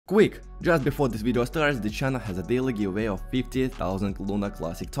Quick! Just before this video starts, the channel has a daily giveaway of 50,000 Luna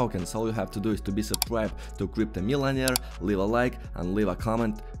Classic tokens. All you have to do is to be subscribed to Crypto Millionaire, leave a like and leave a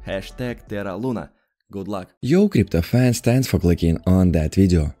comment, hashtag Terra Luna. Good luck! Yo crypto fans, thanks for clicking on that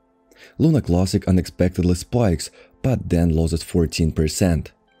video. Luna Classic unexpectedly spikes, but then loses 14%.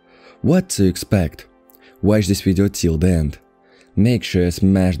 What to expect? Watch this video till the end. Make sure you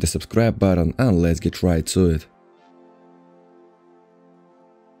smash the subscribe button and let's get right to it.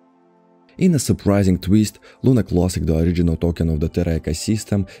 In a surprising twist, Luna Classic, the original token of the Terra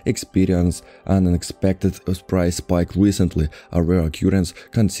ecosystem, experienced an unexpected price spike recently, a rare occurrence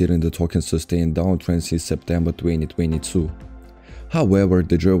considering the token's sustained downtrend since September 2022. However,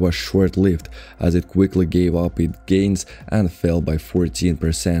 the joy was short-lived, as it quickly gave up its gains and fell by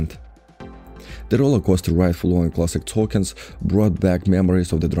 14%. The rollercoaster ride for Luna Classic tokens brought back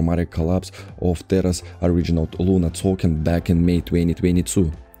memories of the dramatic collapse of Terra's original Luna token back in May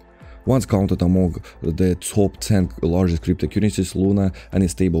 2022. Once counted among the top 10 largest cryptocurrencies, Luna and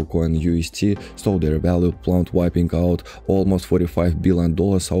its stablecoin UST saw their value plummet, wiping out almost $45 billion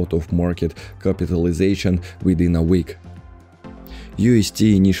out of market capitalization within a week. UST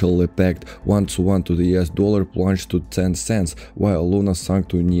initially pegged 1-to-1 to the US dollar plunged to 10 cents, while Luna sank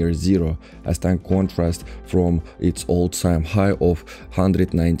to near zero, a stark contrast from its all-time high of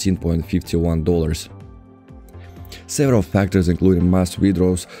 $119.51. Several factors, including mass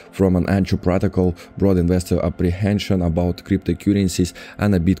withdrawals from an anchor protocol, broad investor apprehension about cryptocurrencies,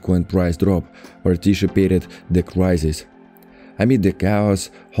 and a Bitcoin price drop, participated the crisis. Amid the chaos,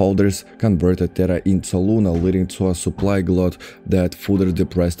 holders converted Terra into Luna, leading to a supply glut that further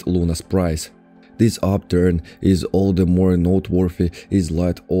depressed Luna's price. This upturn is all the more noteworthy in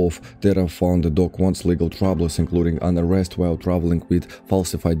light of Terra found the Doc One's legal troubles, including an arrest while traveling with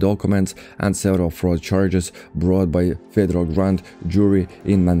falsified documents and several fraud charges brought by federal grand jury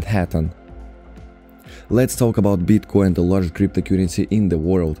in Manhattan. Let's talk about Bitcoin, the largest cryptocurrency in the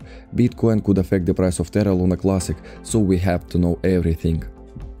world. Bitcoin could affect the price of Terra Luna Classic, so we have to know everything.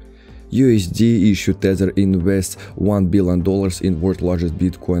 USD issued Tether invests $1 billion in world's largest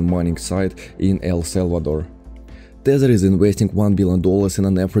Bitcoin mining site in El Salvador. Tether is investing $1 billion in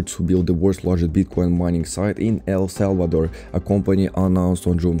an effort to build the world's largest Bitcoin mining site in El Salvador, a company announced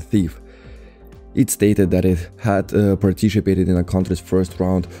on June 5th. It stated that it had participated in the country's first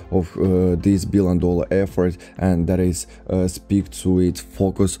round of this billion-dollar effort, and that is speak to its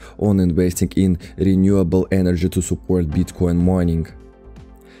focus on investing in renewable energy to support Bitcoin mining.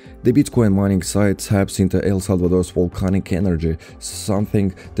 The Bitcoin mining site taps into El Salvador's volcanic energy,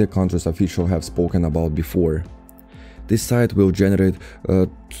 something the country's officials have spoken about before. This site will generate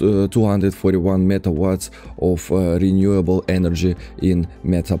 241 megawatts of renewable energy in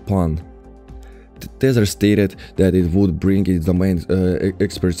Metapan. Tether stated that it would bring its domain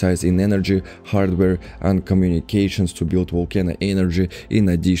expertise in energy, hardware and communications to build volcano energy in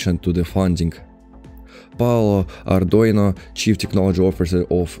addition to the funding. Paolo Ardoino, Chief Technology Officer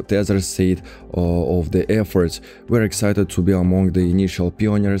of Tether, said of the efforts, "We're excited to be among the initial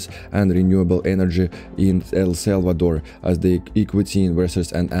pioneers and renewable energy in El Salvador as the equity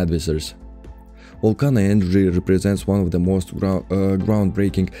investors and advisors." Volcano energy represents one of the most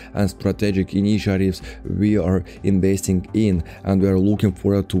groundbreaking and strategic initiatives we are investing in, and we are looking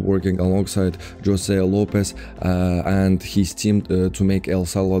forward to working alongside Jose Lopez and his team to make El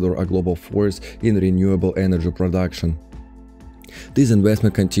Salvador a global force in renewable energy production. This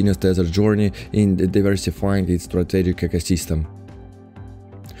investment continues Tether's journey in diversifying its strategic ecosystem.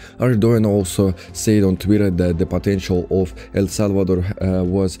 Ardoino also said on Twitter that the potential of El Salvador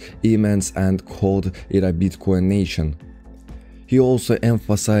was immense and called it a Bitcoin nation. He also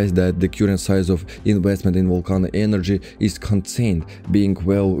emphasized that the current size of investment in volcano energy is contained, being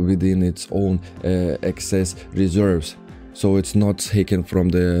well within its own excess reserves, so it's not taken from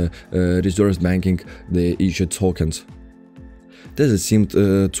the reserves banking the issued tokens. Tesla seemed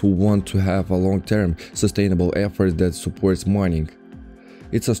to want to have a long-term, sustainable effort that supports mining.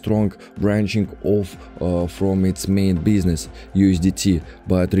 It's a strong branching off from its main business, USDT,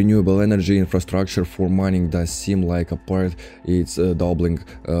 but renewable energy infrastructure for mining does seem like a part it's doubling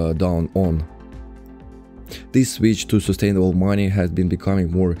down on. This switch to sustainable mining has been becoming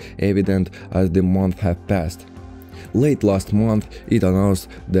more evident as the months have passed. Late last month, it announced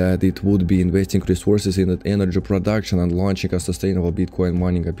that it would be investing resources in energy production and launching a sustainable Bitcoin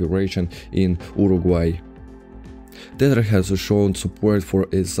mining operation in Uruguay. Terra has shown support for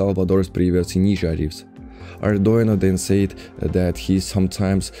El Salvador's previous initiatives. Ardoino then said that he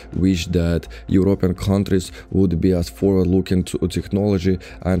sometimes wished that European countries would be as forward-looking to technology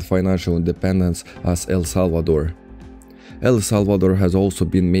and financial independence as El Salvador. El Salvador has also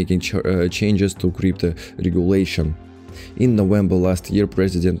been making changes to crypto regulation. In November last year,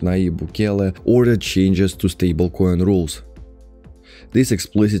 President Nayib Bukele ordered changes to stablecoin rules. This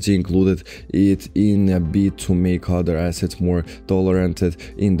explicitly included it in a bid to make other assets more tolerated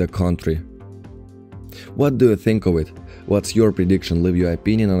in the country. What do you think of it? What's your prediction? Leave your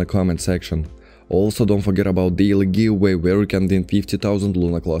opinion in the comment section. Also, don't forget about daily giveaway where you can win 50,000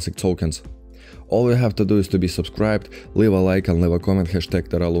 Luna Classic tokens. All you have to do is to be subscribed, leave a like and leave a comment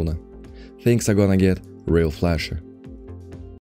 #TerraLuna. Things are gonna get real flashy.